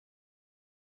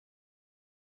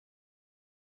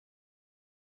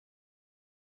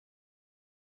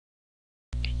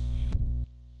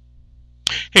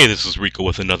Hey, this is Rico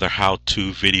with another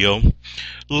how-to video.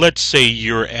 Let's say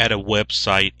you're at a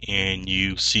website and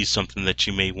you see something that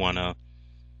you may want to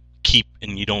keep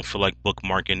and you don't feel like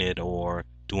bookmarking it or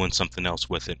doing something else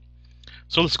with it.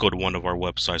 So let's go to one of our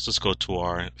websites. Let's go to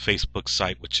our Facebook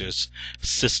site, which is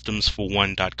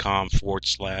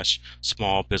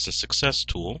systemsfor1.com/small business success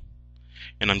tool.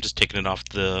 And I'm just taking it off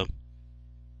the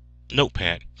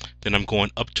notepad. Then I'm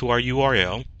going up to our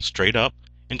URL, straight up,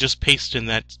 and just pasting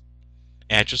that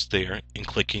address there and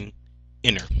clicking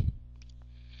enter.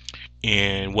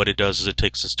 And what it does is it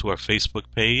takes us to our Facebook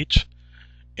page.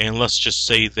 And let's just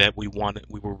say that we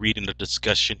were reading the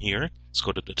discussion here. Let's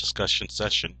go to the discussion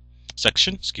section,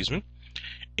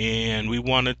 and we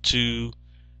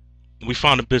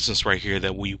found a business right here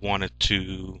that we wanted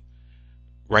to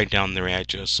write down their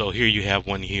address. So here you have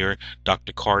one here,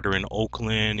 Dr. Carter in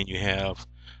Oakland, and you have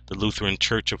the Lutheran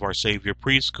Church of Our Savior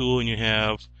Preschool, and you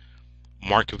have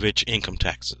Markovich income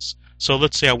taxes. So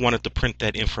let's say I wanted to print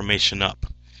that information up.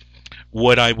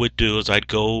 What I would do is I'd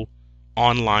go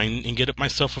online and get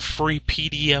myself a free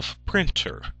PDF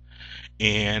printer.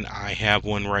 And I have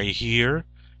one right here,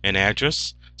 an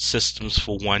address,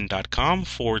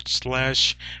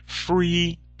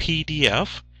 systemsfor1.com/free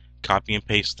PDF. Copy and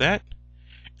paste that.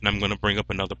 And I'm going to bring up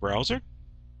another browser.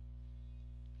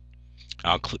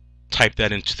 I'll type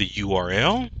that into the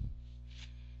URL.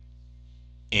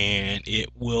 And it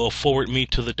will forward me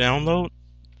to the download.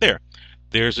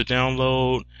 There's a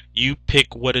download. You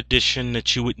pick what edition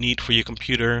that you would need for your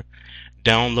computer,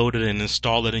 download it and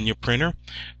install it in your printer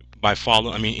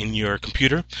in your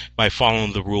computer by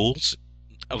following the rules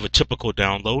of a typical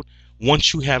download.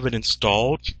 Once you have it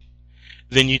installed,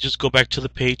 then you just go back to the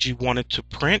page you wanted to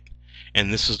print,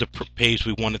 and this is the page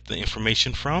we wanted the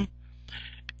information from,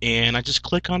 and I just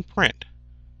click on print.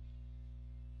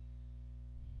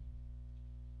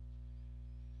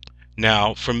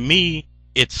 Now, for me,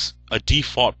 it's a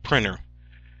default printer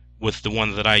with the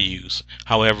one that I use.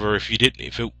 However, if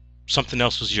something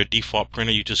else was your default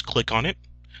printer, you just click on it,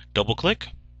 double click,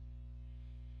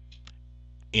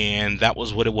 and that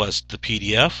was what it was, the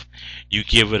PDF. You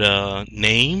give it a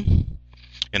name,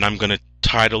 and I'm going to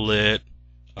title it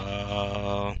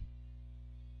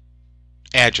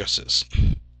addresses,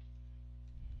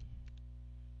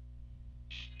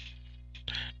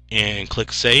 and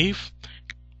click save.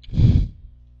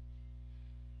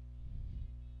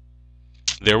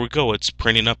 There we go, it's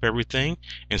printing up everything.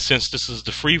 And since this is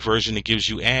the free version, it gives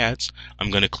you ads. I'm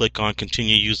going to click on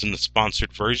continue using the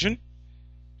sponsored version.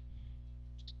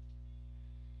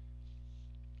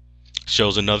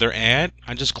 Shows another ad.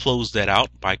 I just close that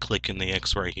out by clicking the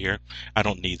X right here. I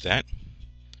don't need that.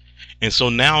 And so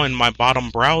now in my bottom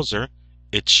browser,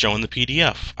 it's showing the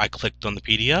PDF. I clicked on the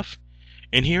PDF,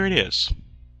 and here it is.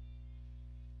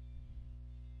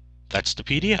 That's the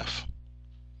PDF.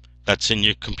 That's in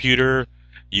your computer.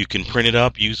 You can print it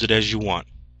up, use it as you want.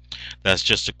 That's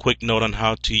just a quick note on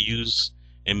how to use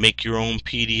and make your own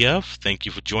PDF. Thank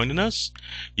you for joining us.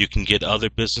 You can get other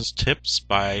business tips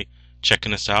by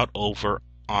checking us out over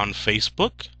on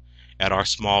Facebook at our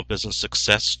Small Business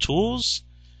Success Tools.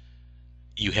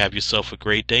 You have yourself a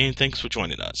great day, and thanks for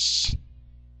joining us.